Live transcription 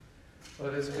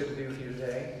Well, it is good to be with you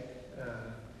today.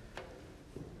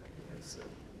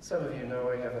 Some of you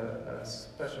know I have a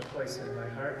special place in my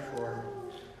heart for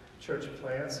church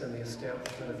plants and the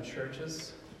establishment of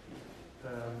churches.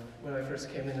 When I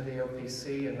first came into the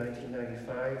OPC in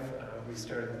 1995, we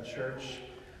started the church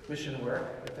mission work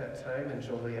at that time in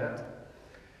Joliet.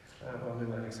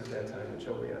 New Lenox at that time, but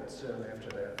Joliet soon after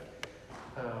that.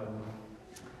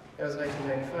 That was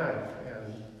 1995,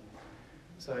 and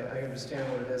so I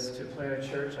understand what it is to plant a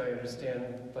church. I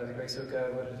understand, by the grace of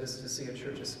God, what it is to see a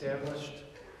church established.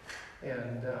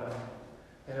 And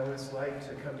I know what it's like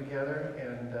to come together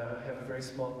and have a very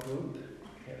small group,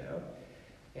 you know.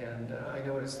 And I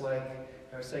know what it's like,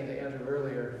 I was saying to Andrew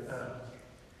earlier,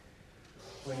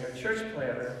 when you're a church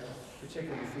planter,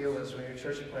 particularly you feel this when you're a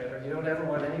church planter, you don't ever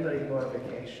want anybody to go on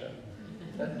vacation.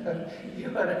 You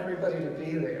want everybody to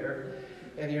be there.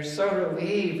 And you're so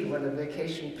relieved when the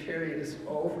vacation period is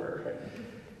over.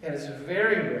 And it's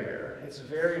very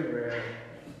rare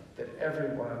that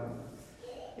everyone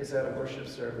is at a worship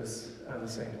service on the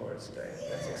same Lord's Day.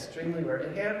 That's extremely rare.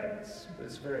 It happens, but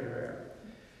it's very rare.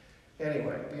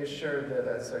 Anyway, be assured that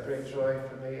it's a great joy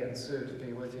for me and Sue to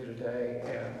be with you today,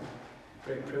 and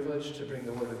great privilege to bring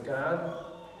the Word of God,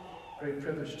 great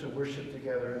privilege to worship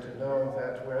together and to know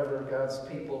that wherever God's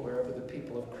people, wherever the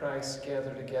people of Christ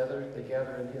gather together, they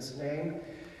gather in His name.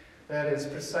 That is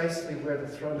precisely where the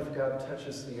throne of God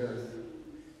touches the earth.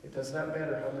 It does not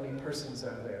matter how many persons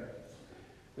are there.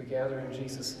 We gather in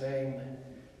Jesus' name,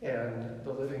 and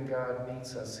the living God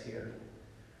meets us here.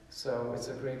 So it's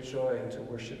a great joy to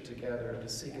worship together, to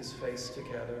seek His face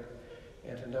together,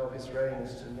 and to know His reign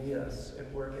is to meet us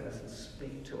and work in us and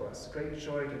speak to us. Great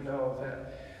joy to know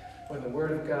that when the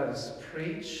Word of God is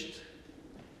preached,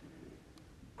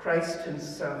 Christ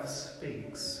Himself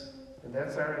speaks. And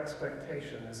that's our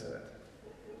expectation, isn't it?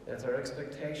 That's our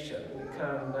expectation. We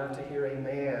come not to hear a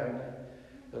man,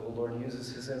 though the Lord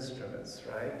uses His instruments,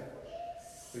 right?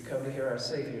 We come to hear our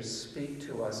Savior speak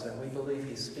to us, and we believe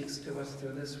He speaks to us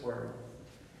through this Word.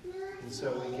 And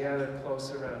so we gather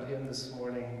close around Him this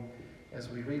morning as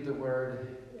we read the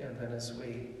Word, and then as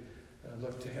we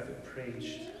look to have it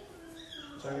preached.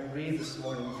 So I'm going to read this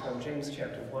morning from James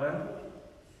chapter 1,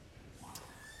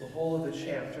 the whole of the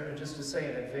chapter. And just to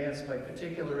say in advance, my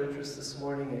particular interest this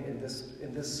morning in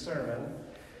this sermon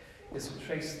is to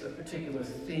trace the particular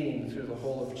theme through the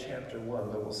whole of chapter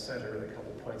 1, though we'll center in a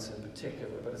couple points in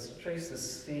particular. But it's to trace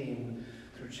this theme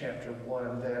through chapter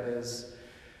 1, that is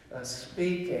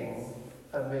speaking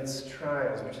amidst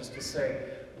trials, which is to say,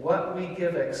 what we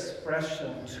give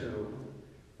expression to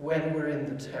when we're in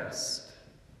the test.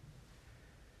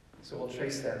 So we'll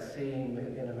trace that theme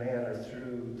in a manner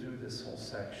through this whole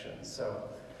section. So,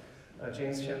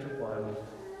 James chapter 1,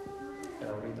 and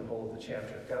I'll read the whole of the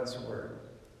chapter, God's Word.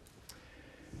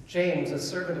 James, a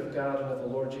servant of God and of the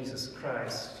Lord Jesus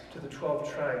Christ, to the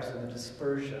 12 tribes in the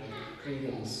dispersion,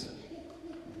 greetings.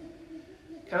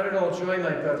 Count it all joy,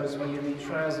 my brothers, when you meet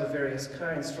trials of various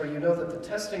kinds, for you know that the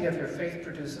testing of your faith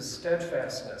produces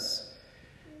steadfastness.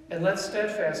 And let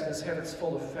steadfastness have its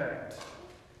full effect,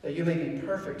 that you may be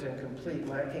perfect and complete,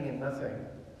 lacking in nothing.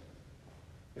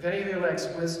 If any of you lacks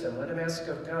wisdom, let him ask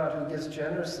of God, who gives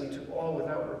generously to all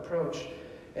without reproach,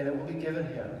 and it will be given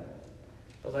him.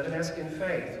 But let him ask in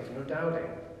faith, with no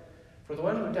doubting. For the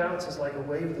one who doubts is like a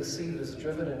wave of the sea that is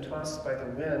driven and tossed by the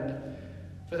wind.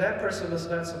 For that person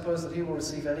must not suppose that he will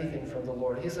receive anything from the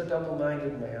Lord. He is a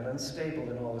double-minded man,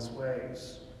 unstable in all his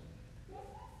ways.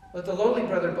 Let the lowly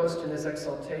brother boast in his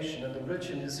exaltation, and the rich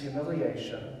in his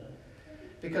humiliation.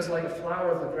 Because like a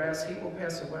flower of the grass, he will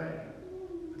pass away.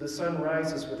 The sun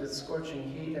rises with its scorching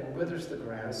heat and withers the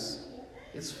grass.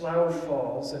 Its flower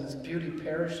falls, and its beauty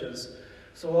perishes.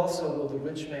 So also will the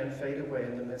rich man fade away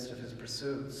in the midst of his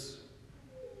pursuits.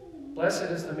 Blessed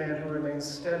is the man who remains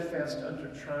steadfast under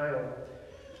trial.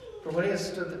 For when he has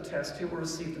stood the test, he will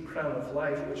receive the crown of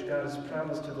life, which God has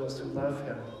promised to those who love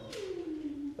him.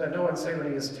 Let no one say when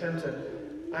he is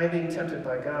tempted, I am being tempted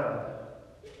by God.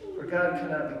 For God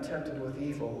cannot be tempted with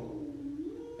evil,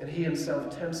 and he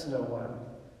himself tempts no one.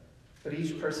 But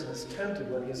each person is tempted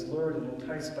when he is lured and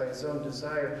enticed by his own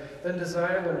desire. Then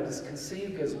desire, when it is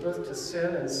conceived, gives birth to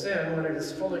sin, and sin, when it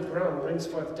is fully grown, brings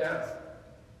forth death.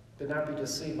 Do not be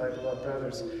deceived, my beloved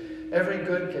brothers. Every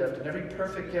good gift and every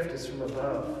perfect gift is from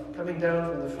above, coming down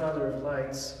from the Father of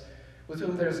lights, with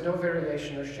whom there is no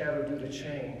variation or shadow due to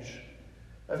change.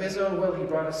 Of his own will he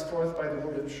brought us forth by the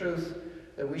word of truth,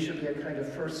 that we should be a kind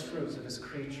of first fruits of his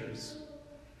creatures.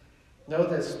 Know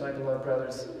this, my beloved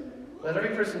brothers, let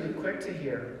every person be quick to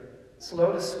hear,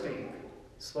 slow to speak,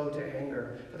 slow to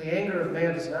anger. For the anger of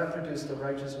man does not produce the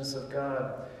righteousness of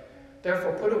God.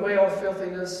 Therefore put away all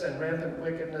filthiness and rampant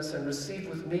wickedness, and receive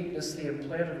with meekness the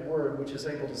implanted word which is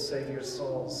able to save your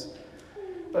souls.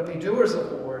 But be doers of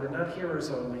the word, and not hearers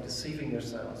only, deceiving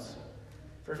yourselves.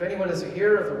 For if anyone is a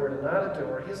hearer of the word and not a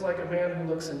doer, he is like a man who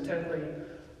looks intently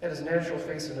at his natural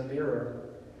face in a mirror.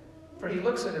 For he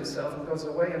looks at himself and goes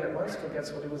away and at once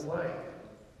forgets what he was like.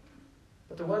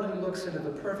 But the one who looks into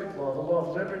the perfect law, the law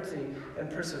of liberty, and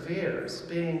perseveres,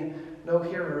 being no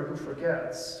hearer who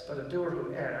forgets, but a doer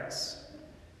who acts,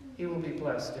 he will be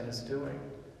blessed in his doing.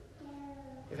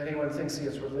 If anyone thinks he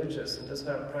is religious and does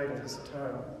not bridle his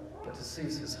tongue, but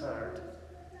deceives his heart,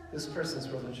 this person's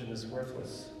religion is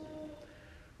worthless.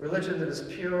 Religion that is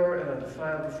pure and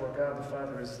undefiled before God the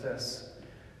Father is this: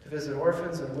 to visit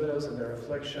orphans and widows in their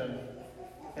affliction,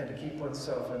 and to keep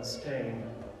oneself unstained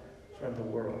from the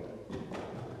world.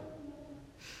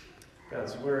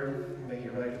 God's word, may you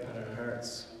write upon our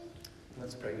hearts.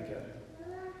 Let's pray together.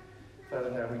 Father,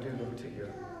 now we do look to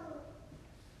you,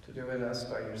 to do in us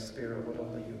by your Spirit what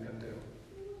only you can do.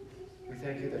 We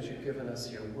thank you that you've given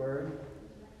us your word,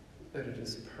 that it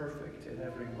is perfect in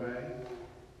every way,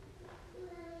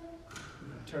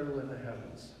 eternal in the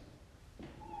heavens.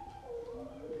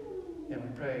 And we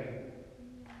pray,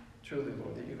 truly,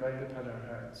 Lord, that you write it upon our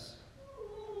hearts.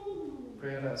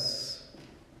 Grant us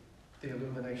the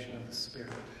illumination of the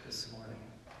Spirit this morning.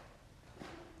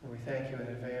 And we thank you in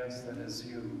advance that as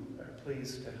you are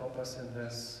pleased to help us in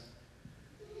this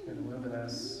and illumine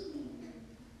us,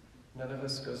 none of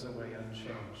us goes away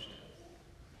unchanged.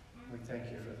 We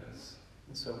thank you for this.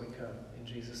 And so we come in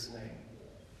Jesus' name.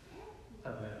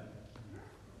 Amen.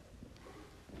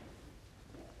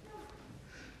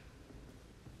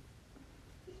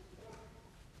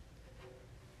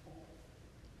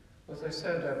 As I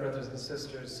said, brothers and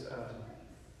sisters, I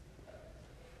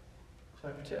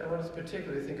want to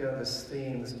particularly think of this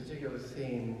particular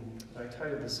theme. I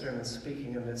titled the sermon,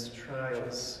 Speaking Amidst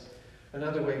Trials.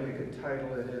 Another way we could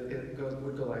title it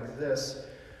would go like this: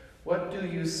 what do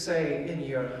you say in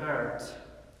your heart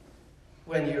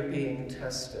when you're being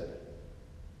tested?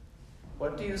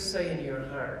 What do you say in your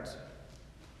heart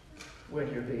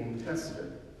when you're being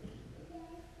tested?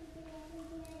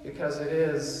 Because it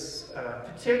is,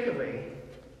 particularly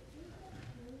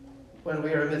when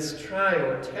we are amidst trial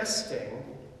or testing,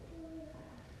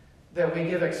 that we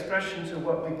give expression to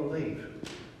what we believe.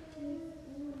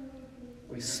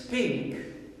 We speak,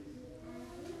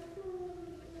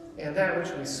 and that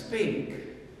which we speak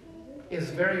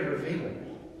is very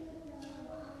revealing.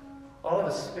 All of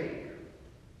us speak.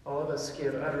 All of us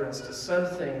give utterance to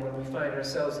something when we find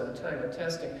ourselves in a time of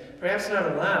testing. Perhaps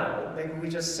not aloud, maybe we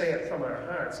just say it from our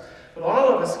hearts. But all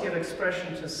of us give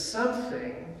expression to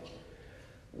something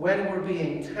when we're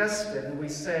being tested, and we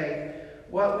say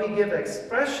what we give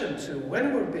expression to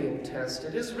when we're being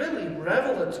tested is really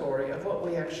revelatory of what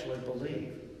we actually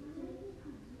believe.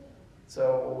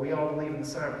 So we all believe in the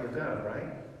sovereignty of God,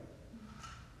 right?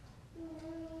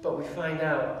 But we find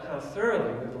out how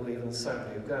thoroughly we believe in the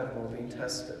sovereignty of God when we're being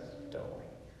tested, don't we?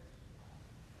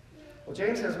 Well,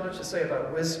 James has much to say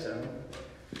about wisdom.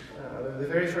 The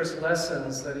very first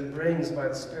lessons that he brings by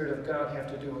the Spirit of God have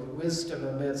to do with wisdom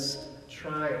amidst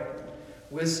trial,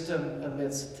 wisdom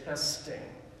amidst testing,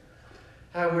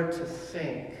 how we're to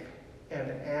think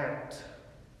and act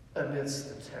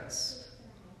amidst the test,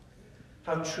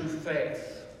 how true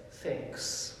faith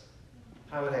thinks,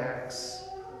 how it acts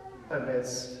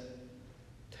amidst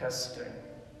testing.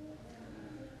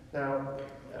 Now,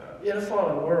 in a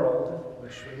fallen world,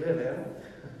 which we live in,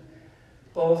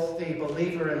 both the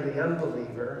believer and the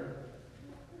unbeliever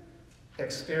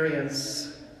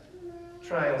experience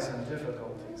trials and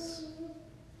difficulties.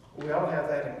 We all have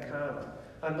that in common.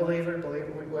 Unbeliever,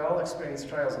 believer, we all experience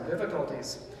trials and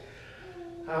difficulties.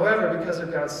 However, because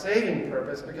of God's saving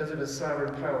purpose, because of his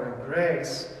sovereign power and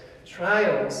grace,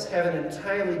 trials have an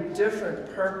entirely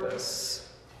different purpose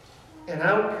and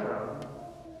outcome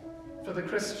for the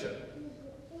Christian.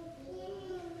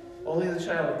 Only the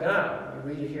child of God,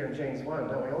 we read it here in James 1,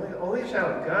 don't we? Only the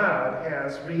child of God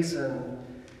has reason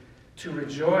to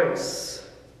rejoice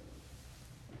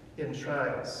in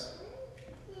trials.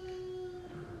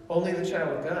 Only the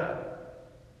child of God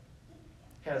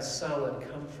has solid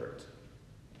comfort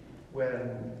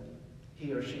when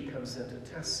he or she comes into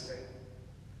testing.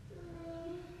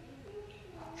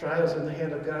 Trials in the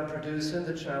hand of God produce in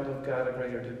the child of God a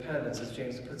greater dependence, as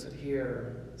James puts it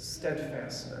here,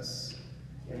 steadfastness.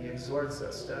 And he exhorts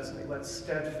us, doesn't he? Let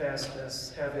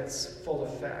steadfastness have its full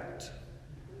effect.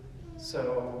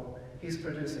 So he's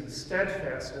producing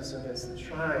steadfastness amidst the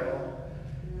trial,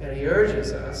 and he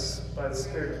urges us, by the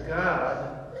Spirit of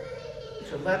God,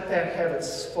 to let that have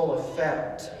its full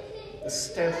effect the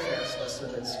steadfastness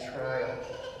amidst trial.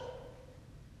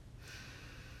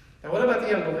 Now, what about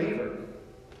the unbeliever?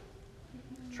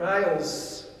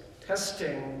 Trials,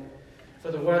 testing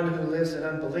for the one who lives in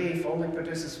unbelief only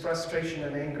produces frustration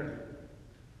and anger,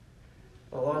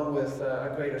 along with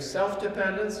a greater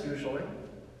self-dependence, usually,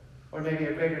 or maybe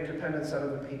a greater dependence on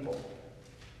other people.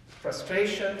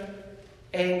 Frustration,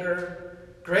 anger,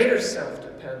 greater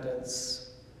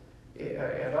self-dependence,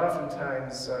 and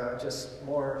oftentimes just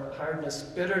more hardness,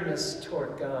 bitterness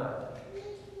toward God.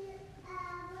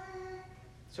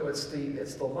 So it's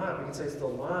the lot, we can say it's the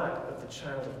lot of the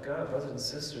child of God, brothers and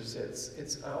sisters.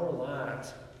 It's our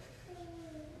lot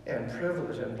and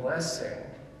privilege and blessing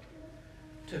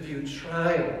to view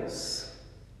trials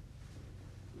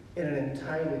in an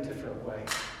entirely different way.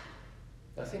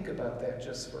 Now think about that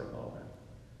just for a moment.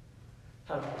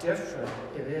 How different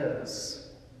it is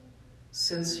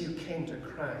since you came to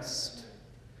Christ.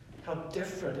 How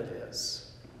different it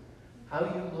is. How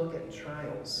you look at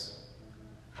trials.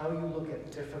 How you look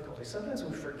at difficulty. Sometimes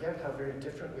we forget how very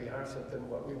different we are than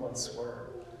what we once were.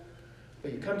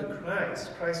 But you come to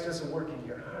Christ. Christ does a work in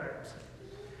your heart.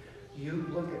 You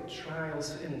look at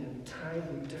trials in an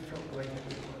entirely different way than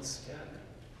we once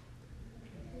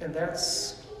did. And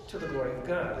that's to the glory of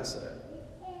God, isn't it?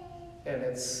 And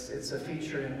it's a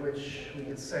feature in which we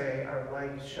could say our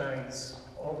light shines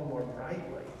all the more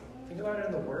brightly. Think about it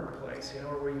in the workplace,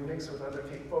 where you mix with other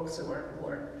folks who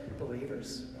aren't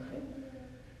believers, right?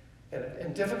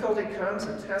 And difficulty comes,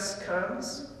 a test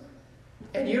comes,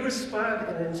 and you respond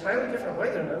in an entirely different way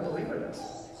than an unbeliever does.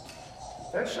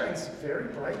 That shines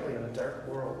very brightly in a dark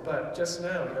world. But just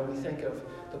now, we think of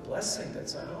the blessing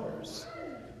that's ours.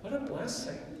 What a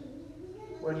blessing.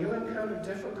 When you encounter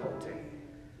difficulty,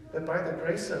 that by the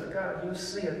grace of God, you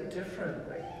see it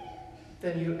differently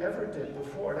than you ever did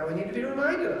before. Now, we need to be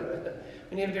reminded of it.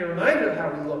 We need to be reminded of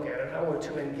how we look at it, how we're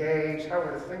to engage, how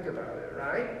we're to think about it,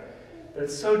 right? But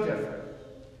it's so different.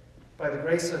 By the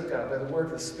grace of God, by the work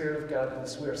of the Spirit of God in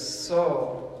us, we are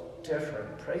so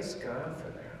different. Praise God for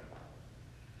that.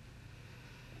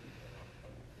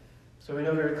 So we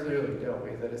know very clearly, don't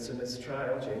we, that it's amidst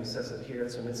trial. James says it here,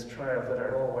 it's amidst trial that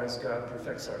our all-wise God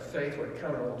perfects our faith. We're to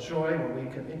count all joy when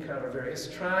we can encounter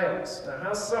various trials. Now,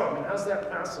 how so? How's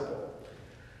that possible?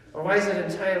 Or why is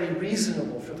it entirely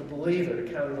reasonable for the believer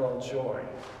to count it all joy?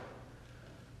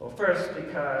 Well, first,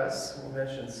 because, we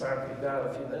mentioned Sarki God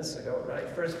a few minutes ago, right?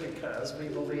 First, because we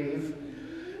believe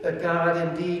that God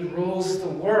indeed rules the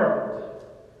world.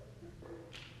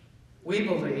 We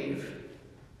believe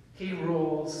He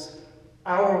rules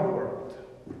our world,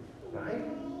 right?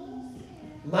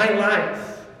 My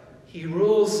life. He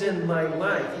rules in my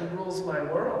life. He rules my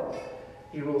world.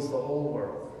 He rules the whole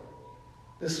world.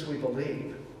 This we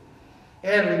believe.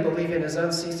 And we believe in His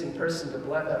unceasing purpose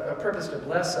to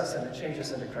bless us and to change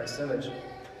us into Christ's image.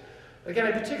 Again,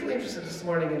 I'm particularly interested this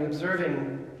morning in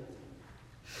observing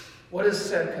what is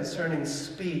said concerning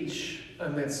speech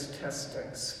amidst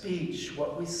testing. Speech,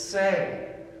 what we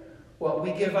say, what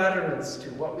we give utterance to,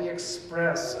 what we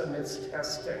express amidst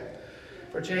testing.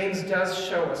 For James does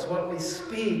show us what we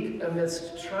speak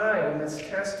amidst trial, amidst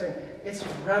testing. It's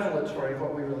revelatory of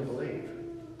what we really believe.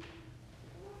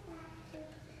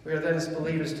 We are then as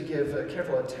believers to give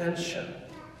careful attention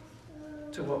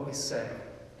to what we say,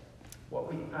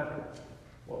 what we utter,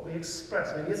 what we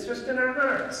express. Maybe it's just in our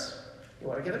hearts. You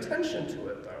want to give attention to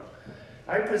it, though.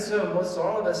 I presume most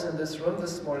all of us in this room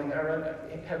this morning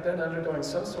have been undergoing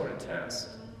some sort of test.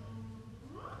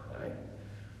 Right?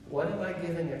 What am I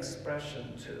giving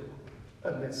expression to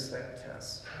amidst that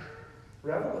test?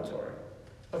 Revelatory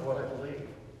of what I believe.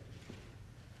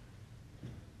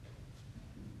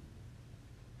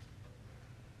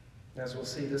 As we'll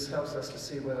see, this helps us to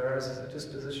see whether ours is a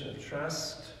disposition of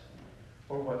trust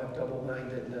or one of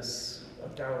double-mindedness,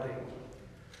 of doubting.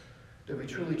 Do we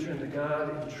truly turn to God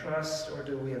in trust, or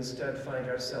do we instead find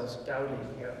ourselves doubting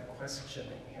Him, questioning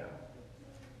Him?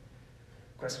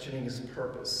 Questioning His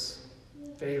purpose,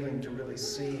 failing to really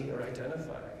see or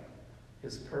identify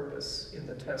His purpose in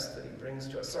the test that He brings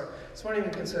to us. So this morning we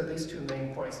consider these two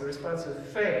main points: the response of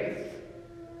faith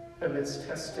amidst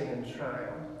testing and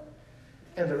trial,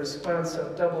 and the response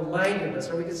of double-mindedness,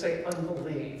 or we could say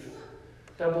unbelief.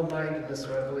 Double-mindedness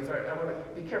or unbelief. I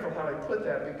want to be careful how I put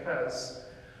that, because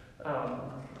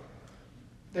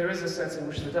there is a sense in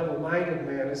which the double-minded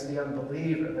man is the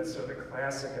unbeliever. That's sort of the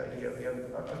classic idea of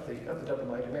the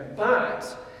double-minded man.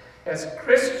 But as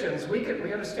Christians, we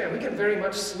understand we can very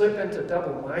much slip into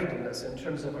double-mindedness in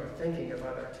terms of our thinking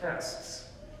about our tests.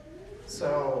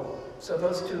 So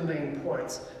those two main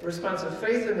points. The response of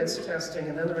faith amidst testing,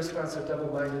 and then the response of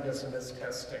double-mindedness amidst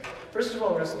testing. First of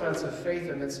all, the response of faith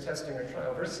amidst testing or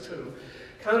trial. Verse 2,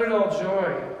 count it all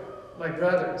joy, my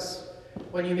brothers,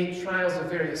 when you meet trials of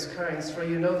various kinds, for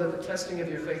you know that the testing of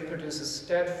your faith produces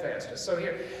steadfastness. So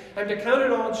here, I'm to count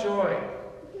it all joy.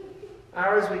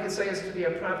 Ours, we could say, is to be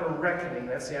a proper reckoning.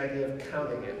 That's the idea of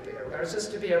counting it there. Ours is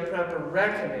to be a proper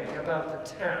reckoning about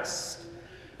the test.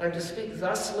 I'm to speak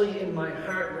thusly in my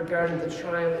heart regarding the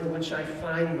trial in which I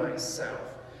find myself.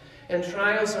 And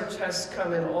trials or tests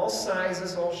come in all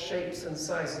sizes, all shapes and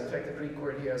sizes. In fact, the Greek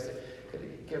word here is to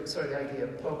give sort of the idea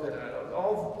of polka dot.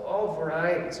 All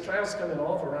varieties. Trials come in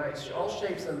all varieties, all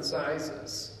shapes and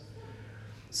sizes.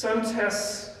 Some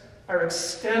tests are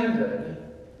extended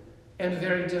and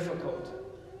very difficult.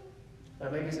 Now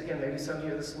maybe some of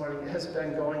you this morning is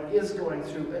going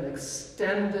through an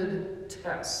extended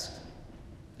test.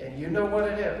 And you know what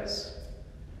it is.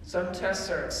 Some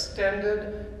tests are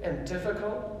extended and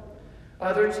difficult.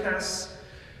 Other tests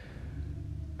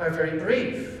are very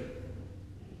brief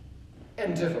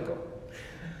and difficult.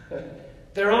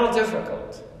 They're all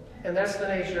difficult. And that's the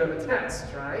nature of a test,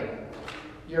 right?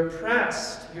 You're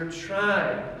pressed, you're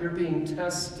tried, you're being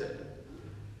tested.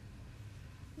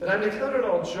 But I'm to count it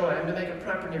all joy. I'm to make a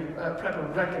proper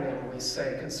reckoning, we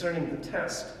say, concerning the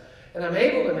test. And I'm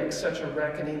able to make such a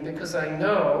reckoning because I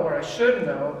know, or I should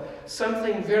know,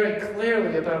 something very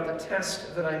clearly about the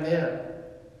test that I'm in.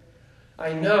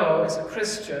 I know as a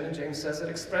Christian, and James says it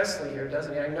expressly here,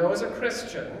 doesn't he? I know as a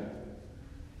Christian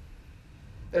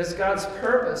that it's God's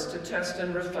purpose to test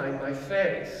and refine my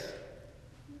faith.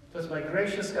 Because my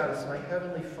gracious God is my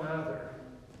heavenly Father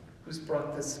who's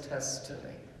brought this test to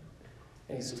me.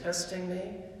 And he's testing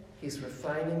me, he's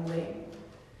refining me.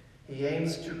 He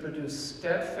aims to produce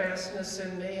steadfastness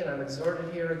in me, and I'm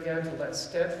exhorted here again to let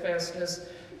steadfastness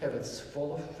have its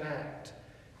full effect.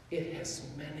 It has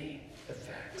many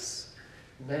effects,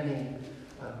 many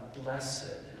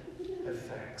blessed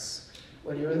effects.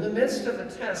 When you're in the midst of the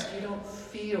test, you don't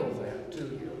feel that, do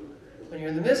you? When you're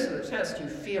in the midst of the test, you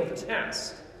feel the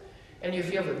test, and you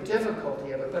feel the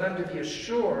difficulty of it. But I'm to be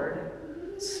assured,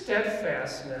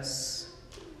 steadfastness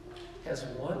has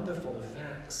wonderful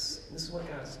effects. This is what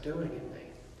God's doing in me.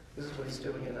 This is what he's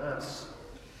doing in us.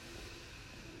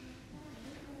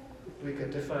 We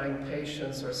could define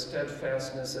patience or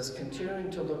steadfastness as continuing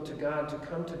to look to God, to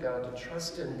come to God, to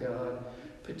trust in God,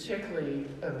 particularly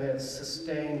amidst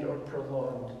sustained or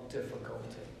prolonged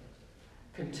difficulty.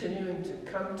 Continuing to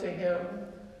come to him,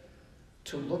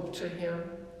 to look to him,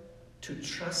 to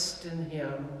trust in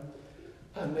him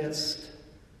amidst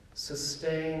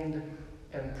sustained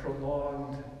and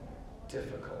prolonged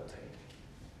difficulty.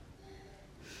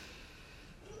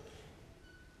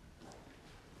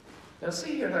 Now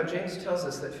see here how James tells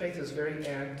us that faith is very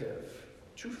active.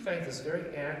 True faith is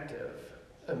very active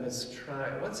amidst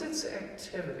trial. What's its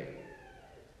activity?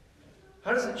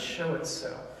 How does it show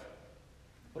itself?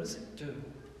 What does it do?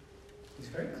 He's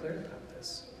very clear about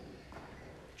this.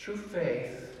 True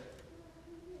faith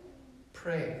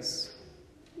prays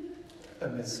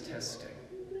amidst testing.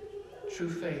 True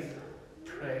faith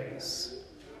prays.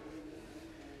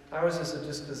 Ours is a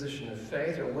disposition of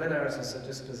faith, or when ours is a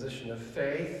disposition of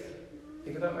faith,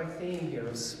 think about my theme here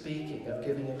of speaking, of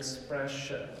giving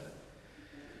expression.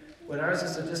 When ours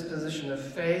is a disposition of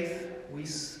faith, we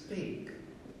speak.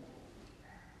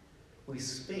 We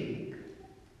speak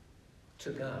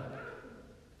to God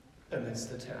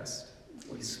amidst the test.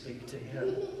 We speak to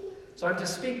him. So I'm to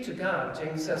speak to God.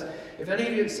 James says, if any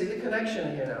of you, see the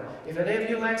connection here now, if any of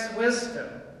you lacks wisdom,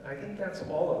 I think that's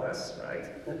all of us, right?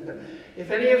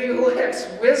 If any of you lacks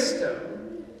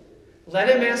wisdom, let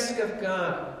him ask of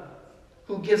God,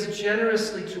 who gives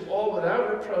generously to all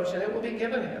without reproach, and it will be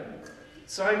given him.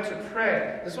 So I'm to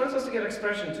pray. This is what I'm supposed to give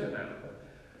expression to now.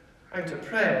 I'm to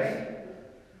pray.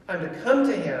 I'm to come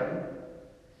to him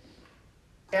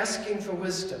asking for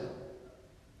wisdom.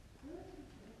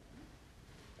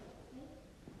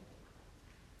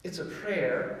 It's a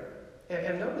prayer,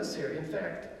 and notice here, in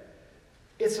fact,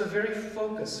 it's a very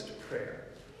focused prayer.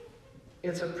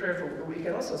 It's a prayer for, we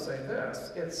can also say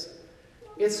this,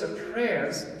 it's a prayer,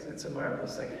 it's a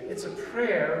marvelous thing, it's a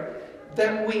prayer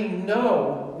that we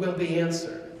know will be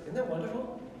answered. Isn't that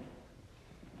wonderful?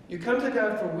 You come to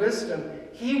God for wisdom,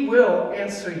 he will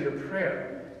answer your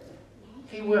prayer.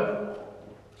 He will.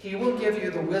 He will give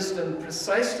you the wisdom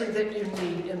precisely that you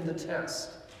need in the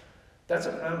test. That's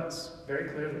a promise, very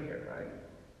clearly here, right?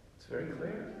 It's very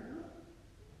clear.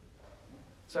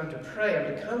 So I'm to pray,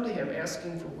 I'm to come to him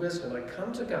asking for wisdom. I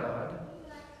come to God,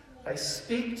 I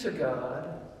speak to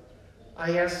God,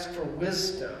 I ask for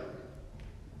wisdom.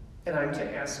 And I'm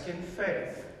to ask in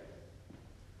faith.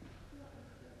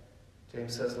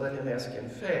 James says, let him ask in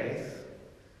faith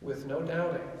with no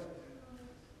doubting.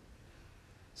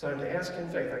 So I'm to ask in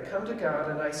faith. I come to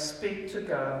God and I speak to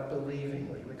God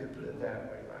believingly. We could put it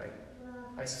that way, right?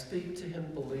 I speak to him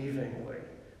believingly,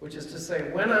 which is to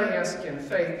say, when I ask in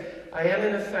faith, I am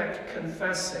in effect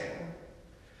confessing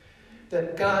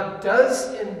that God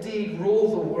does indeed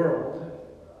rule the world,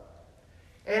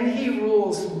 and he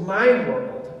rules my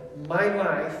world, my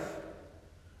life,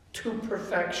 to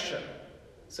perfection.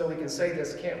 So we can say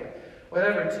this, can't we?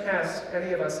 Whatever test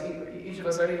any of us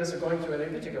are going through at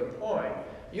any particular point,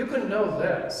 you can know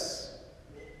this,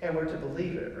 and we're to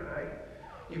believe it, right?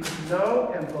 You can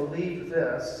know and believe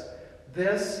this.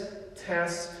 This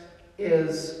test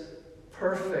is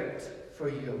perfect for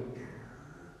you.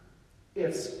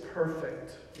 It's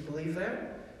perfect. You believe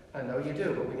that? I know you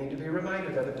do, but we need to be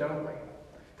reminded of it, don't we?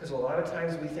 Because a lot of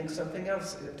times we think something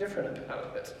else different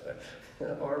about it,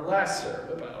 or lesser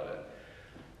about it.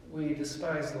 We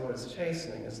despise the Lord's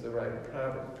chastening, as the writer of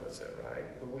Proverbs puts it, right?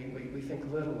 We think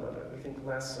little of it. We think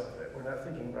less of it. We're not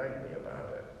thinking rightly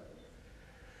about it.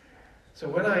 So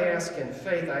when I ask in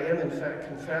faith, I am in fact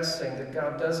confessing that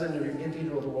God does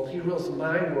indeed rule the world. He rules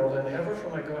my world, and ever for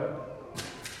my good.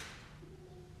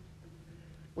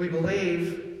 We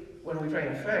believe, when we pray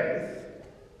in faith,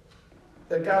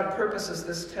 that God purposes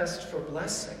this test for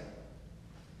blessing,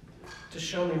 to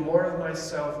show me more of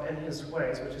myself and his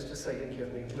ways, which is to say, to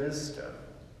give me wisdom.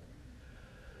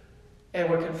 And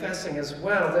we're confessing as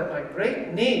well that my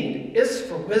great need is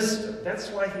for wisdom. That's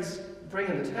why he's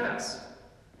bringing the test.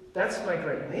 That's my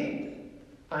great need.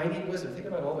 I need wisdom. Think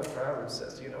about all the Proverbs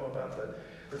says, about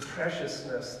the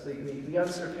preciousness, the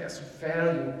unsurpassed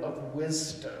value of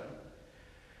wisdom.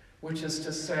 Which is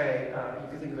to say, you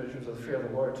can think of it in terms of the fear of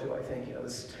the Lord too, I think,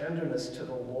 this tenderness to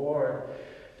the Lord,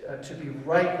 to be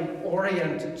rightly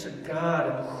oriented to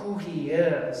God and who he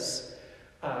is.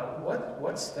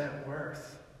 What's that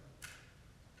worth?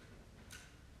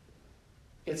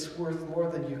 It's worth more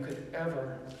than you could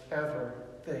ever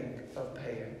think of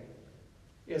paying.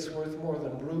 It's worth more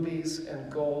than rubies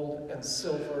and gold and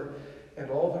silver and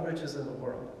all the riches in the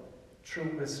world.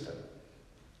 True wisdom,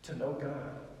 to know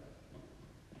God.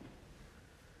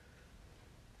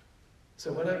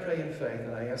 So when I pray in faith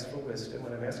and I ask for wisdom,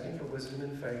 when I'm asking for wisdom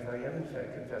in faith, I am in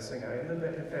fact confessing, I am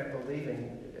in fact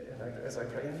believing, as I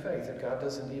pray in faith, that God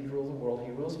does indeed rule the world.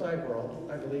 He rules my world.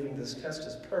 I'm believing this test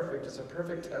is perfect. It's a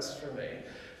perfect test for me.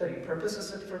 That he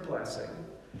purposes it for blessing.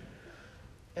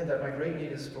 And that my great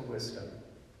need is for wisdom.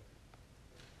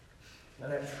 Now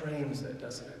that frames it,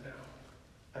 doesn't it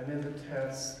now? I'm in the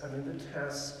test.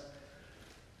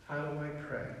 How do I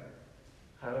pray?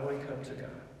 How do I come to God?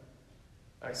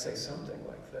 I say something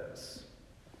like this.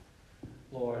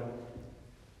 Lord,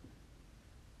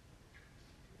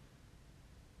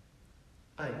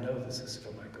 I know this is for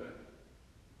my good.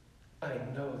 I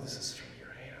know this is from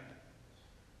your hand.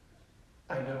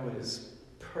 I know it is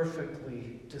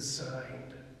perfectly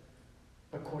designed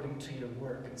according to your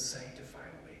work in sanctifying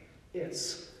me.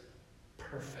 It's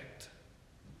perfect.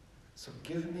 So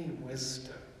give me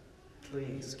wisdom.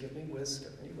 Please, give me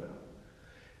wisdom. You will.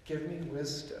 Give me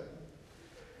wisdom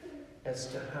as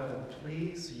to how to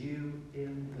please you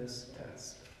in this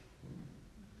test.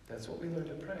 That's what we learn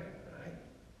to pray, right?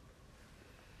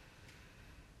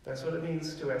 That's what it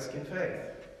means to ask in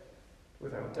faith,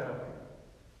 without doubting.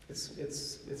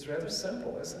 It's rather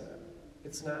simple, isn't it?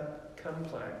 It's not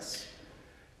complex.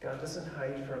 God doesn't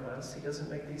hide from us. He doesn't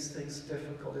make these things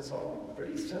difficult. It's all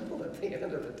pretty simple at the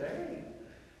end of the day.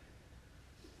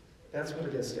 That's what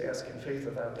it is to ask in faith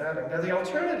without doubting. Now, the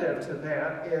alternative to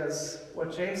that is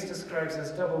what James describes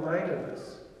as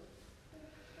double-mindedness.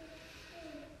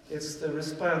 It's the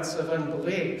response of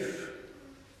unbelief.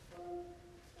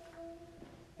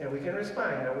 And we can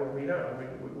respond. Now,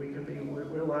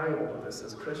 we're liable to this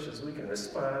as Christians. We can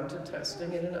respond to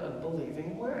testing in an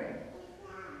unbelieving way.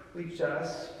 We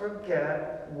just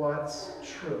forget what's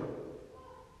true.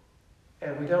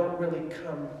 And we don't really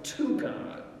come to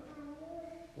God.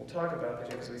 We'll talk about that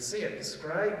here because we see it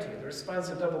described here. The response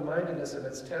of double-mindedness in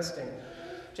its testing.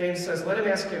 James says, let him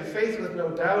ask in faith with no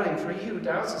doubting, for he who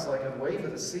doubts is like a wave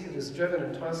of the sea that is driven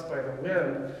and tossed by the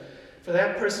wind. For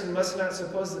that person must not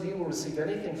suppose that he will receive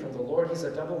anything from the Lord. He's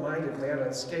a double-minded man,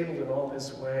 unstable in all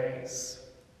his ways.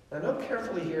 Now note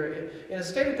carefully here, in a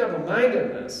state of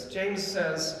double-mindedness, James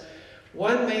says,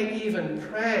 one may even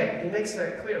pray. He makes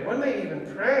that clear. One may even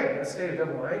pray in a state of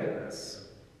double-mindedness.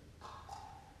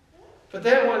 But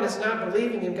that one is not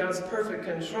believing in God's perfect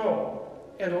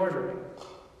control and ordering.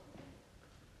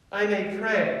 I may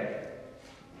pray,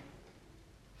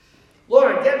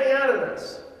 Lord, get me out of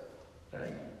this.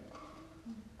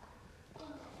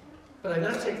 but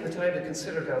I've not taken the time to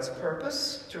consider God's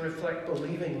purpose, to reflect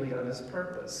believingly on his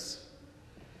purpose.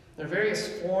 There are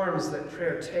various forms that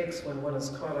prayer takes when one is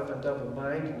caught up in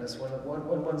double-mindedness,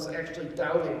 when one's actually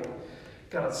doubting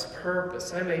God's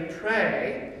purpose. I may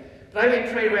pray, but I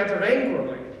may pray rather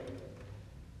angrily.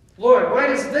 Lord, why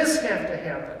does this have to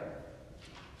happen?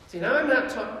 See, now I'm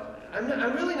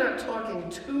really not talking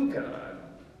to God.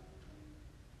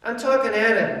 I'm talking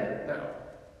at him now,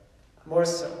 more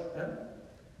so. Huh?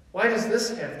 Why does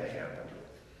this have to happen?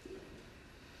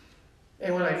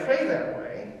 And when I pray that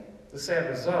way, the sad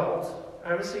result,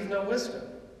 I receive no wisdom.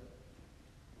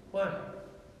 Why?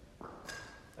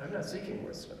 I'm not seeking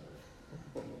wisdom.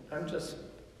 I'm just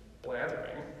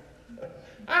blathering.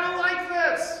 I don't like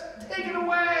this. Take it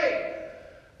away.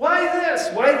 Why this?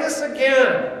 Why this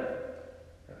again?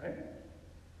 Right?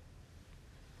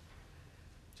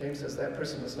 James says that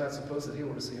person must not suppose that he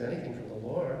will receive anything from the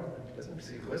Lord. He doesn't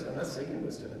receive wisdom. I'm not seeking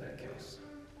wisdom in that case.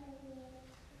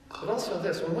 But also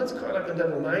this, when one's caught up in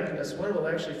double-mindedness, one will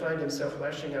actually find himself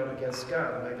lashing out against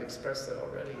God. And I've expressed that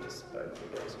already just by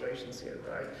the illustrations here,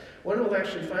 right? One will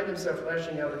actually find himself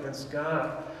lashing out against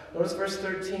God. Notice verse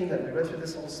 13 then. I read through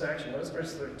this whole section. Notice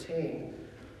verse 13.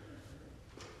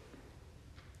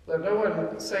 Let no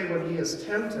one say when he is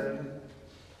tempted.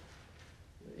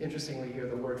 Interestingly here,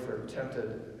 the word for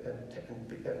tempted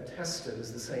and tested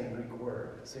is the same Greek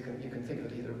word. So you can think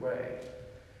of it either way.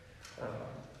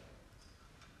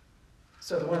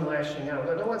 So the one lashing out,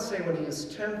 let no one say when he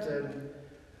is tempted,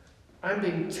 I'm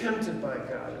being tempted by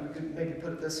God. We could maybe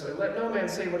put it this way. Let no man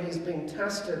say when he's being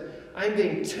tested, I'm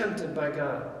being tempted by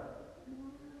God.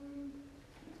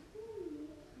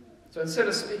 So instead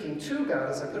of speaking to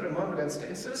God, as I put it a moment ago,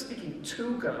 instead of speaking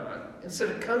to God, instead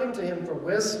of coming to him for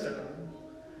wisdom,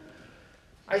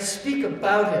 I speak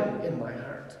about him in my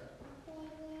heart.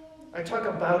 I talk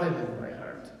about him in my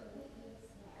heart.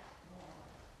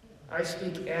 I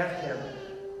speak at him.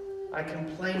 I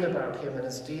complain about him and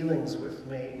his dealings with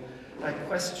me. I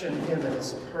question him and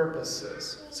his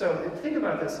purposes. So think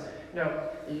about this.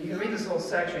 You can read this whole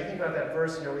section. You think about that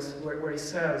verse, where he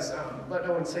says, let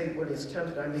no one say when he's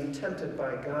tempted, I'm being tempted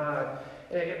by God.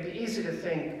 And it'd be easy to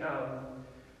think,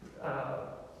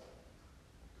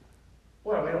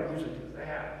 well, we don't usually do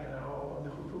that,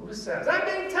 Who says, I'm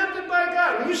being tempted by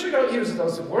God? We usually don't use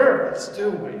those words,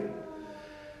 do we?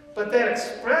 But that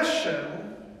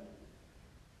expression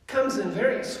comes in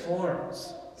various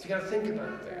forms. So you got to think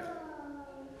about that.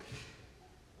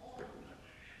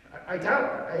 I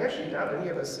actually doubt any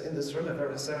of us in this room have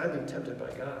ever said, I'm being tempted by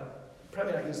God.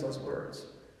 Probably not use those words. So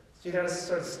you got to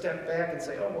sort of step back and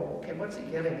say, oh, well, okay, what's he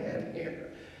getting at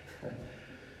here?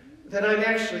 That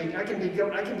I can be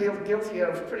guilty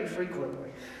of pretty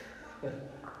frequently.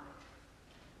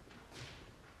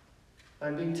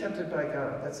 I'm being tempted by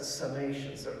God. That's a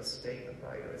summation sort of statement,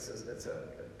 right? It's a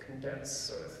condensed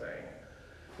sort of thing.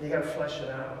 And you got to flesh it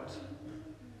out.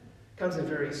 It comes in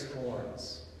various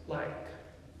forms. Like,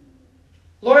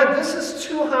 Lord, this is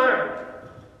too hard.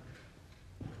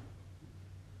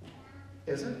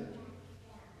 Is it?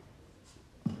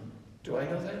 Do I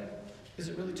know that? Is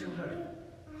it really too hard?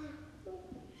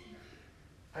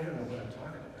 I don't know what I'm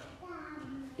talking about.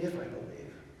 If I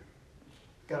believe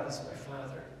God is my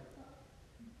Father,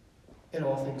 and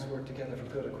all things work together for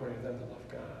good according to them that love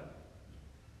God.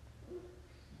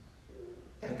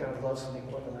 And God loves me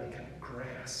more than I can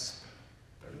grasp.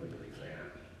 I really believe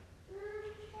that.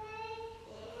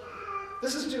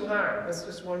 This is too hard. That's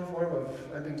just one form of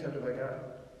I'm being tempted by God.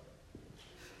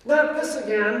 Not this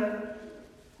again.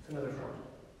 Another form.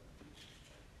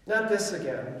 Not this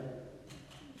again.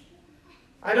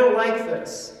 I don't like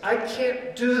this. I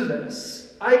can't do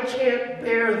this. I can't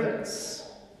bear this.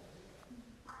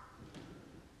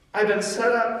 I've been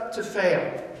set up to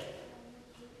fail.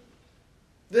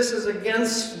 This is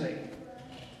against me.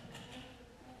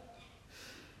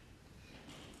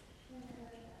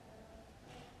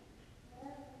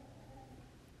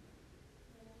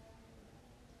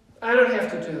 I don't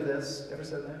have to do this. Ever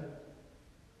said that?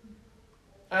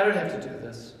 I don't have to do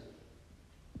this.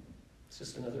 It's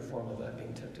just another form of that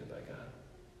being tempted by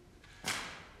God.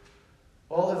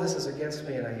 All of this is against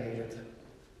me and I hate it.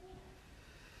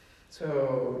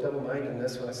 So,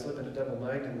 double-mindedness, when I slip into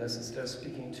double-mindedness, instead of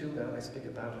speaking to God, I speak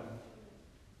about him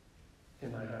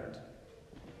in my heart.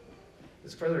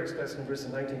 It's further expressed in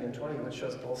verses 19 and 20, which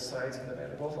shows both sides of the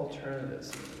matter, both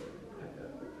alternatives.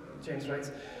 James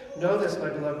writes, know this, my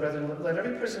beloved brethren, let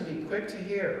every person be quick to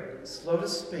hear, slow to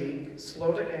speak,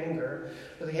 slow to anger,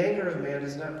 for the anger of man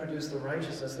does not produce the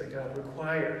righteousness that God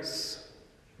requires.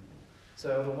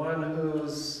 So the one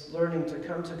who's learning to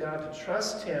come to God, to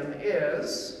trust him,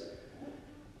 is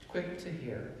quick to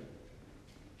hear,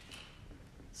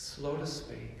 slow to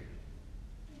speak,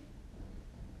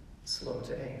 slow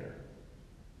to anger.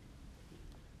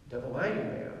 Double-minded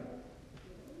man,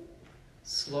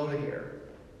 slow to hear,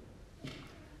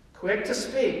 quick to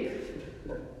speak,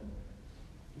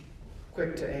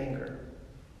 quick to anger.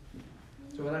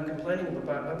 So when I'm complaining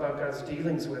about God's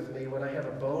dealings with me, when I have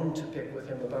a bone to pick with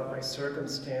him about my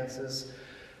circumstances,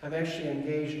 I'm actually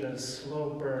engaged in a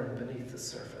slow burn beneath the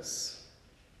surface.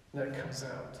 And then it comes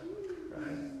out,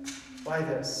 right? Why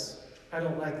this? I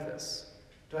don't like this.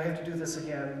 Do I have to do this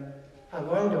again? How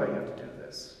long do I have to do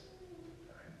this?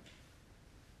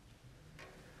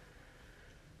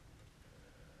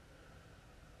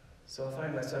 So I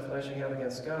find myself lashing out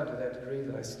against God to that degree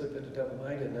that I slip into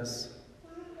double-mindedness.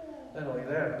 Not only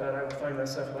that, but I will find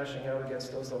myself lashing out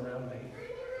against those around me.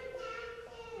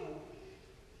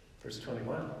 Verse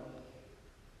 21.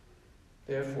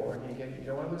 Therefore, you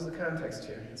don't want to lose the context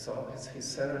here. He's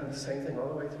centering the same thing all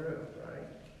the way through, right?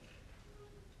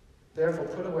 Therefore,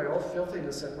 put away all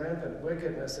filthiness and rampant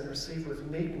wickedness and receive with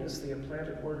meekness the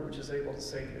implanted word which is able to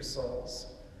save your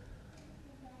souls.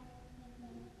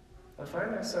 I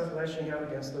find myself lashing out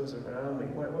against those around me.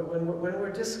 When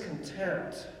we're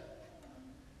discontent,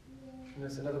 and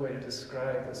there's another way to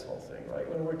describe this whole thing, right?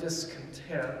 When we're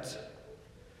discontent,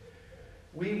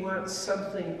 we want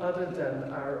something other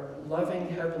than our loving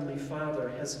Heavenly Father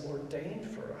has ordained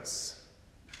for us.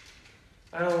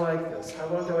 I don't like this. How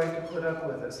long do I have to put up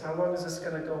with this? How long is this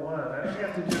going to go on? I don't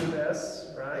have to do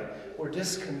this, right? We're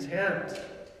discontent.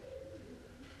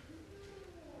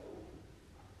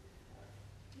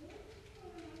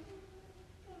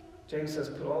 James says,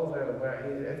 put all of that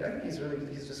away. I think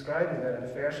he's describing that in a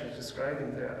fashion. He's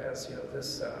describing that as,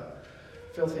 this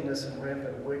filthiness and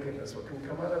rampant wickedness, what can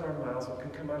come out of our mouths, what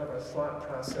can come out of our thought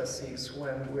processes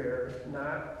when we're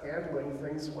not handling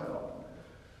things well,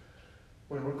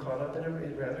 when we're caught up in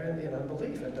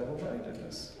unbelief and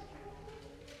double-mindedness.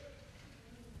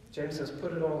 James says,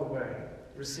 put it all away.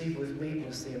 Receive with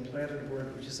meekness the implanted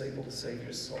word which is able to save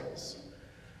your souls.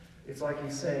 It's like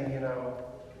he's saying,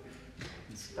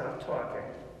 stop talking.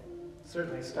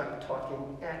 Certainly stop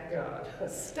talking at God.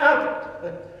 Stop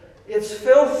it. It's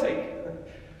filthy.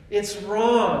 It's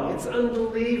wrong. It's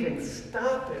unbelieving.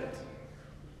 Stop it.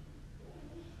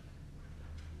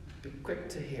 Be quick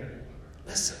to hear.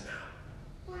 Listen now.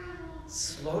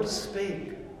 Slow to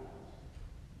speak.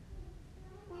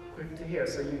 Quick to hear.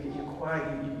 So you're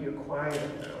quiet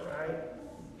now, right?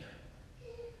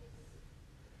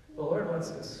 The Lord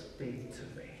wants to speak to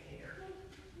me here.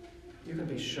 You can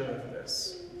be sure of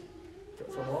this.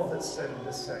 From all that's said in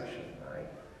this section, right?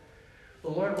 The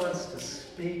Lord wants to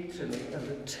speak to me, and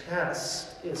the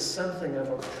test is something of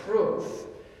a proof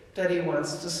that he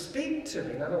wants to speak to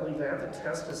me. Not only that, the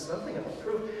test is something of a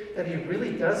proof that he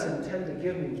really does intend to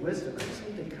give me wisdom. I just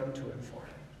need to come to him for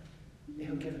it.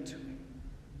 He'll give it to me.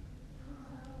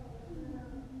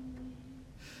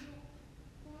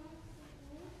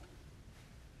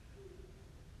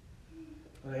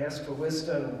 When I ask for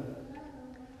wisdom,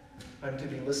 I'm to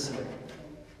be listening.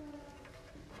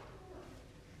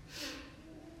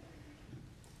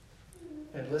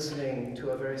 And listening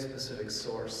to a very specific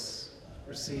source,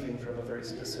 receiving from a very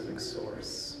specific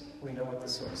source. We know what the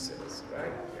source is,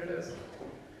 right? Here it is.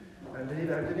 I'm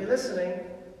to be listening.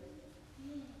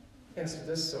 Hence to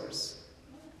this source.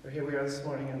 Here we are this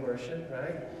morning in worship,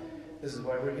 right? This is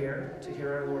why we're here, to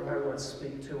hear our Lord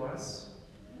speak to us.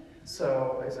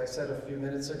 So, as I said a few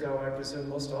minutes ago, I presume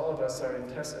most all of us are in a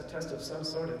test of some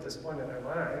sort at this point in our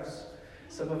lives.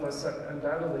 Some of us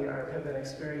undoubtedly have been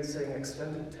experiencing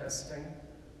extended testing,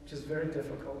 which is very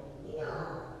difficult.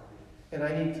 And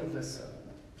I need to listen.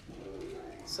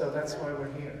 So that's why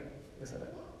we're here, isn't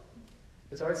it?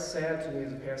 It's always sad to me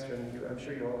as a pastor, and I'm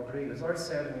sure you all agree, it's always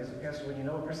sad to me as a pastor when you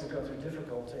know a person's going through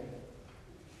difficulty,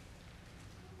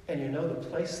 and you know the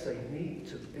place they need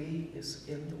to be is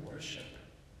in the worship.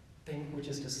 Which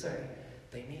is to say,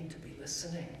 they need to be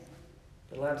listening.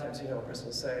 But a lot of times, a person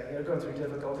will say, going through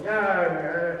difficulty,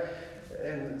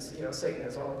 and, Satan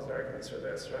has all his arguments for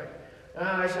this, right?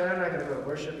 I'm not going to go to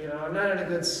worship, I'm not in a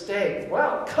good state.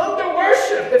 Well, come to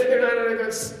worship if you're not in a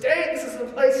good state. This is the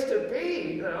place to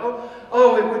be,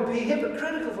 Oh, it would be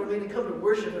hypocritical for me to come to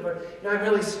worship if I'm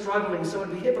really struggling, so it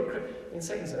would be hypocritical.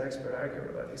 Satan's an expert arguer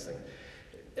about these things.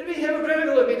 It'd be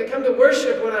hypocritical of me to come to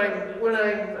worship when I'm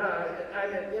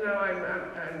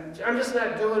just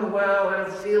not doing well. I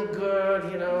don't feel good.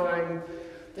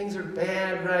 Things are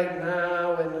bad right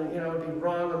now, and it'd be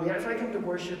wrong of me. If I come to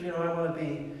worship, I want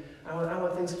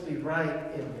things to be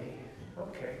right in me.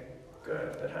 Okay,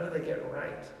 good. But how do they get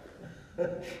right?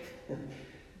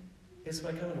 It's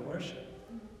by coming to worship.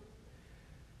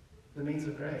 The means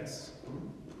of grace.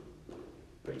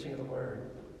 preaching of the word,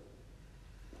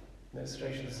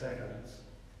 ministration of the sacraments,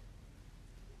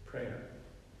 prayer.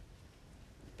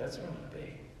 That's where I want to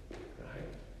be, right?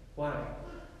 Why?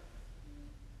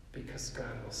 Because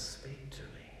God will speak to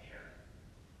me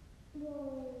here.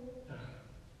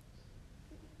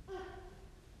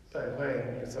 By the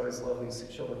way, it's always lovely to see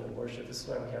children in worship. This is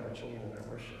why we have our children in our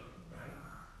worship, right?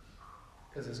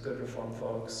 Because as good Reformed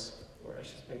folks, or I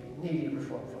should maybe needy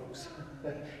Reformed folks,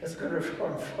 as good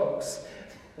Reformed folks,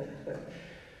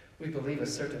 we believe a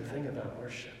certain thing about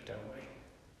worship, don't we?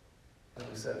 As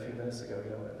we said a few minutes ago,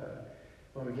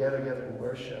 when we gather together in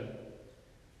worship,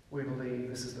 we believe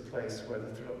this is the place where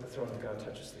the throne of God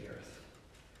touches the earth.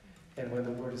 And when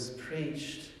the word is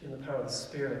preached in the power of the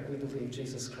Spirit, we believe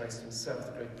Jesus Christ himself,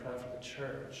 the great prophet of the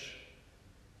church,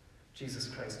 Jesus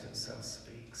Christ himself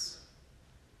speaks.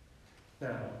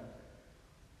 Now,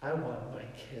 I want my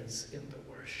kids in the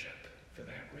worship for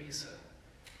that reason.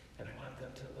 And I want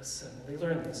them to listen. They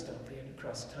learn this, don't they,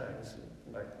 across times.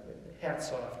 Like,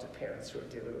 hats off to parents who are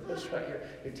dealing with this, right?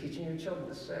 You're teaching your children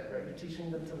to sit, right? You're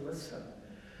teaching them to listen.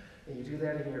 And you do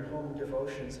that in your home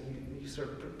devotions, and you sort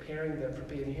of preparing them for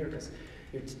being here, because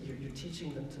you're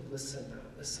teaching them to listen now.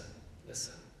 Listen,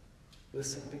 listen,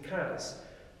 listen, because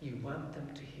you want them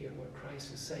to hear what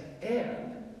Christ is saying.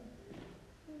 And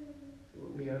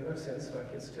we understand this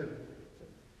about kids too.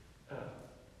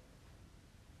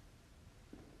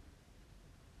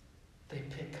 They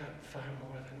pick up far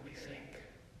more than we think.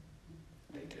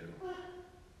 They do.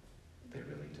 They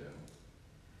really do.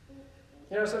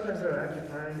 Sometimes they're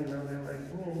occupying, they're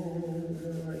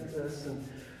like this, and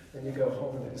then you go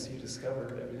home and you discover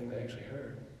everything they actually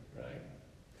heard, right?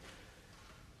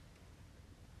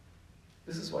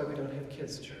 This is why we don't have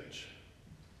kids' church.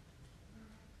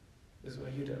 This is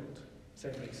why you don't.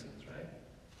 Same reasons, right?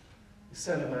 You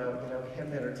send them out, have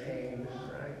them entertained,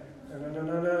 right?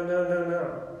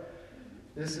 No.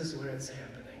 This is where it's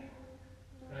happening,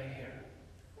 right here.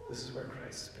 This is where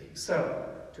Christ speaks. So,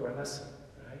 to our lesson,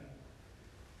 right?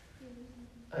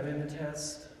 I'm in the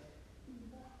test.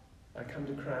 I come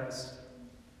to Christ.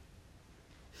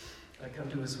 I come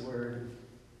to his word.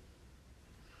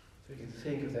 So you can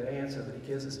think of that answer that he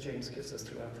gives us, James gives us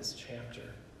throughout this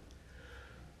chapter.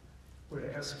 We're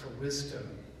to ask for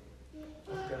wisdom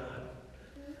of God.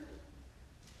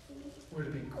 We're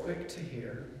to be quick to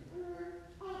hear,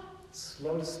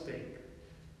 slow to speak,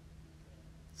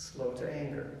 slow to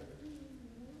anger.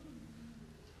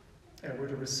 And we're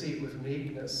to receive with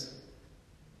meekness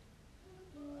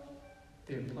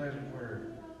the implanted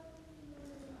word.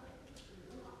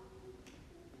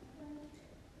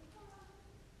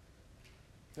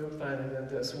 Note finally then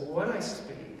this: what I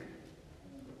speak,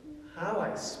 how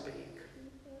I speak,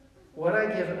 what I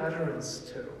give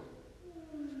utterance to,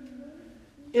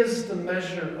 is the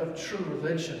measure of true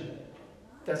religion.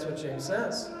 That's what James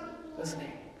says, doesn't he?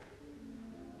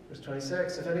 Verse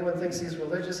 26, if anyone thinks he's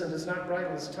religious and does not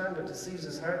bridle his tongue but deceives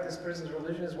his heart, this person's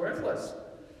religion is worthless.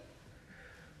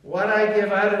 What I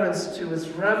give utterance to is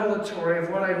revelatory of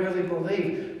what I really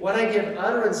believe. What I give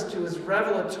utterance to is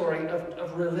revelatory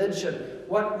of religion,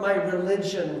 what my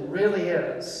religion really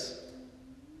is.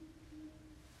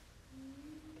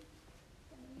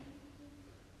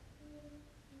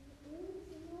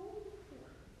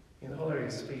 The whole area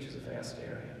of speech is a vast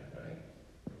area, right?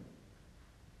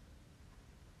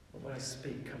 But what I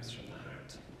speak comes from the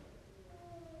heart.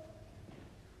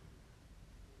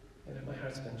 And if my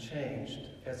heart's been changed,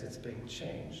 as it's being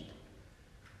changed,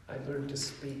 I learn to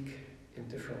speak in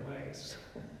different ways.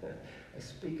 I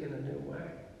speak in a new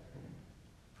way.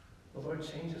 The Lord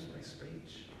changes my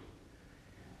speech.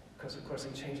 Because, of course,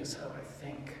 he changes how I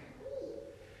think.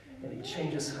 And he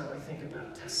changes how I think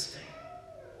about testing.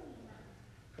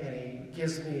 And he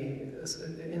gives me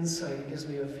an insight, he gives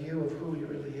me a view of who he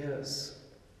really is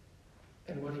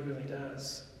and what he really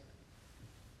does.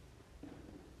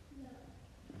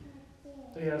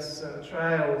 Yes,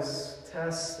 trials,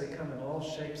 tests, they come in all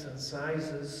shapes and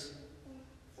sizes.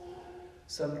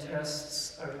 Some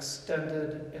tests are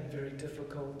extended and very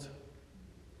difficult.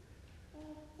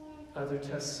 Other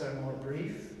tests are more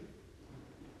brief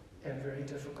and very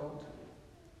difficult.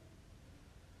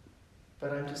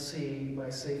 But I'm to see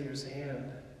my Savior's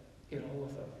hand in all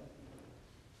of them.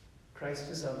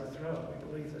 Christ is on the throne.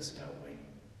 We believe this, don't we?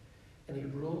 And he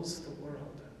rules the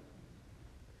world.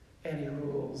 And he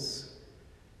rules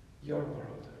your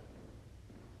world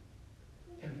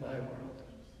and my world.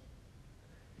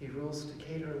 He rules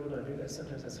Decatur. Well, I do that.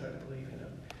 Sometimes that's hard to believe,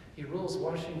 He rules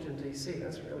Washington, D.C.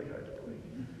 That's really hard to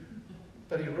believe.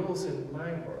 But he rules in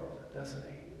my world, doesn't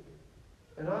he?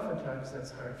 And oftentimes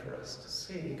that's hard for us to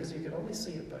see because you can only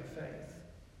see it by faith.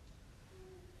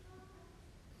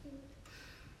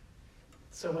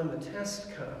 So when the test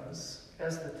comes,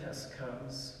 as the test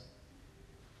comes,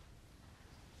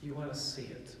 you want to see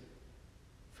it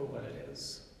for what it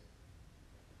is.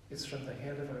 It's from the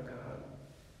hand of our God.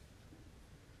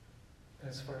 And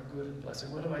it's for our good and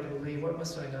blessing. What am I to believe? What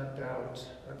must I not doubt?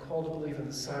 I'm called to believe in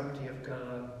the sovereignty of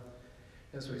God.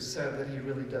 As we've said, that he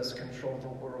really does control the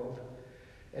world.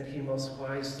 And he most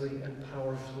wisely and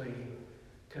powerfully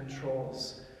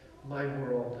controls my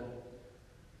world,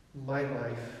 my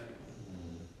life,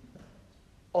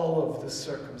 all of the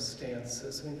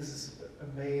circumstances. I mean, this is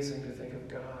amazing to think of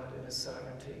God and his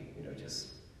sovereignty.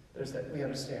 There's that, we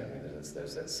understand,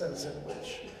 there's that sense in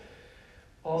which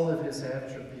all of his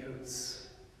attributes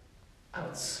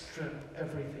outstrip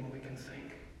everything we can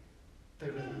think. They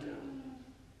really do.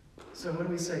 So when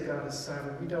we say God is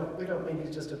sovereign, we don't mean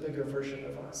he's just a bigger version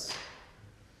of us.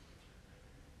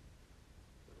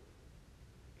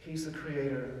 He's the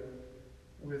creator,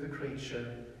 we're the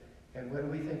creature, and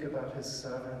when we think about his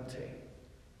sovereignty,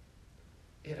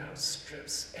 it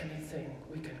outstrips anything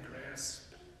we can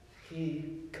grasp.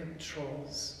 He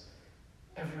controls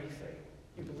everything.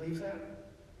 You believe that?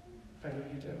 I know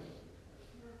you do.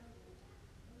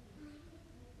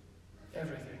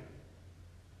 Everything.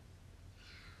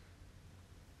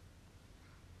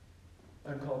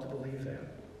 I'm called to believe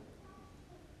that.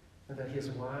 And that he is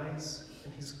wise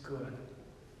and he's good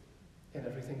in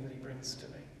everything that he brings to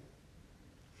me.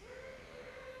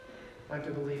 I'm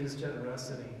to believe his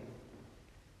generosity,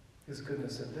 his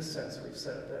goodness. In this sense, we've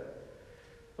said that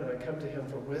when I come to him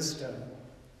for wisdom,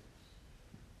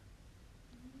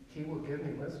 he will give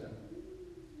me wisdom.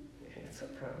 It's a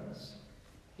promise.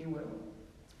 He will.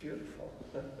 It's beautiful.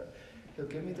 He'll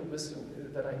give me the wisdom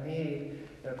that I need.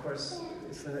 And of course,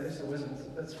 it's the wisdom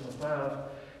that's from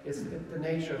above. It's the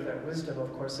nature of that wisdom,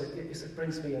 of course, it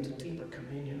brings me into deeper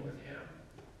communion with him.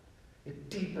 It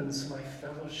deepens my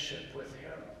fellowship with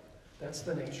him. That's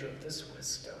the nature of this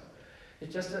wisdom.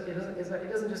 It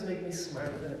doesn't just make me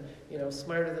smarter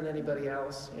than anybody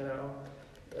else,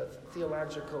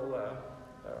 theological,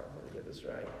 let me get this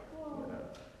right,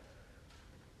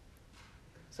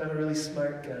 So I'm a really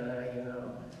smart guy,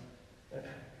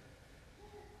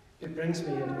 It brings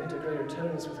me into greater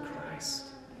tenderness with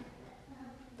Christ.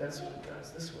 That's what it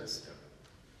does, this wisdom.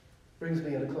 Brings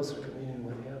me into closer communion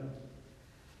with him.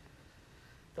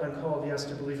 I'm called, yes,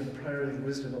 to believe in the priority of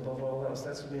wisdom above all else.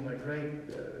 That's my great,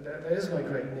 that is my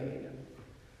great need.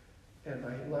 And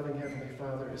my loving Heavenly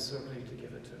Father is so ready to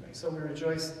give it to me. So we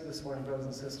rejoice this morning, brothers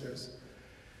and sisters.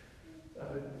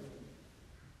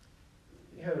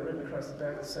 You have it written across the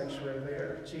back of the sanctuary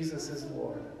there. Jesus is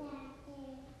Lord.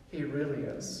 He really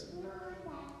is.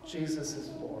 Jesus is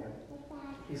Lord.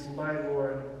 He's my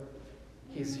Lord.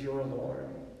 He's your Lord.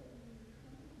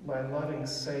 My loving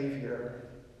Savior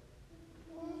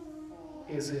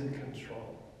is in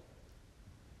control.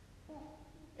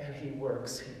 And he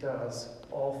works, he does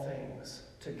all things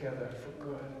together for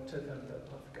good to them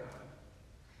that love God.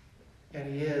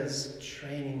 And he is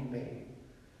training me.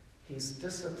 He's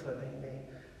disciplining me.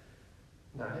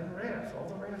 Not in wrath. All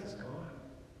the wrath is gone.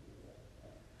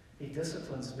 He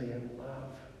disciplines me in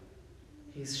love.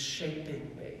 He's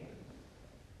shaping me.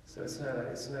 So it's not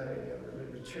a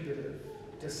retributive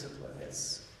discipline.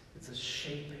 It's a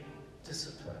shaping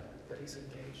discipline that he's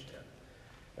engaged in.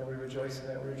 And we rejoice in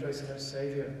that. We rejoice in our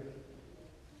Savior.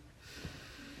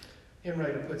 Hymn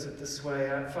writer puts it this way: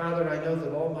 Father, I know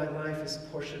that all my life is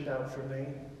portioned out for me.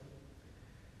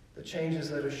 The changes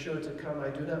that are sure to come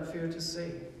I do not fear to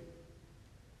see.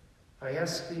 I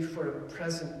ask thee for a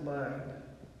present mind,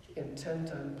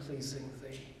 intent on pleasing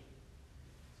thee.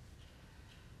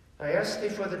 I ask thee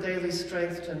for the daily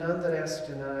strength to none that ask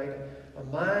denied, a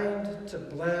mind to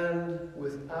blend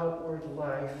with outward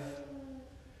life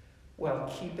while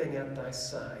keeping at thy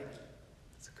side.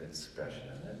 That's a good expression,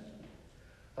 isn't it?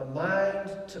 A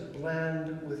mind to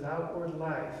blend with outward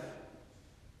life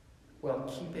while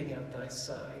keeping at thy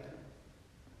side.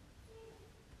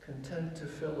 Content to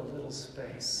fill a little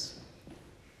space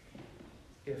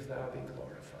if thou be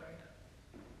glorified.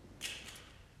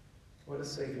 What a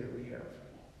Savior we have,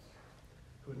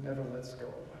 who never lets go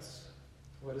of us.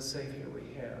 What a Savior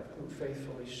we have, who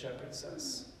faithfully shepherds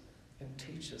us and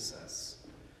teaches us,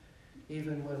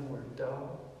 even when we're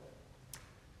dull,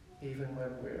 even when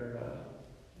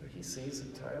he sees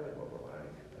entirely what we're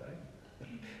like, right?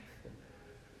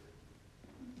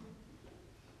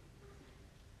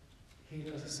 He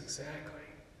knows us exactly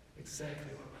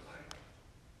what we're like.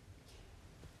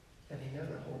 And he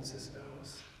never holds his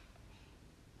nose.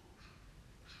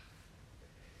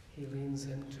 He leans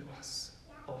into us,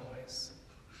 always.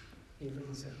 He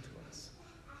leans into us.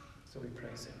 So we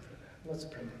praise him for that. Let's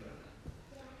pray together.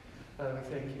 Father,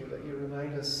 we thank you that you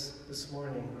remind us this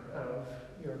morning of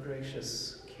your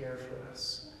gracious care for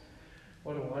us.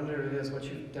 What a wonder it is what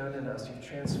you've done in us. You've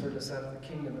transferred us out of the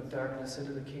kingdom of darkness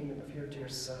into the kingdom of your dear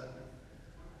Son.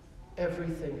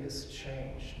 Everything has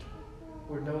changed.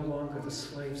 We're no longer the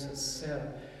slaves of sin.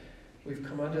 We've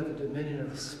come under the dominion of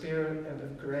the Spirit and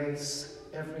of grace.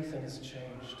 Everything has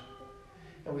changed.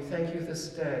 And we thank you this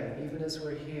day, even as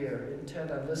we're here,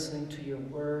 intent on listening to your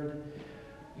word,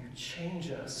 you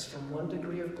change us from one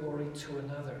degree of glory to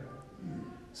another,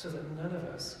 so that none of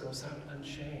us goes out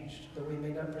unchanged, though we may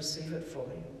not perceive it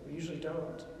fully. We usually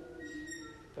don't.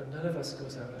 But none of us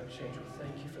goes out unchanged. We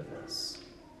thank you for this.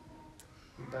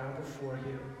 We bow before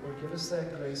you. Lord, give us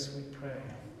that grace, we pray,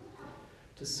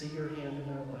 to see your hand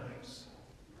in our lives,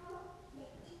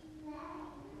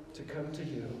 to come to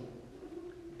you,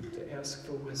 to ask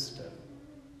for wisdom,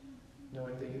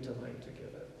 knowing that you delight to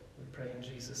give it. We pray in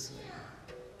Jesus' name.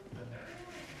 Amen.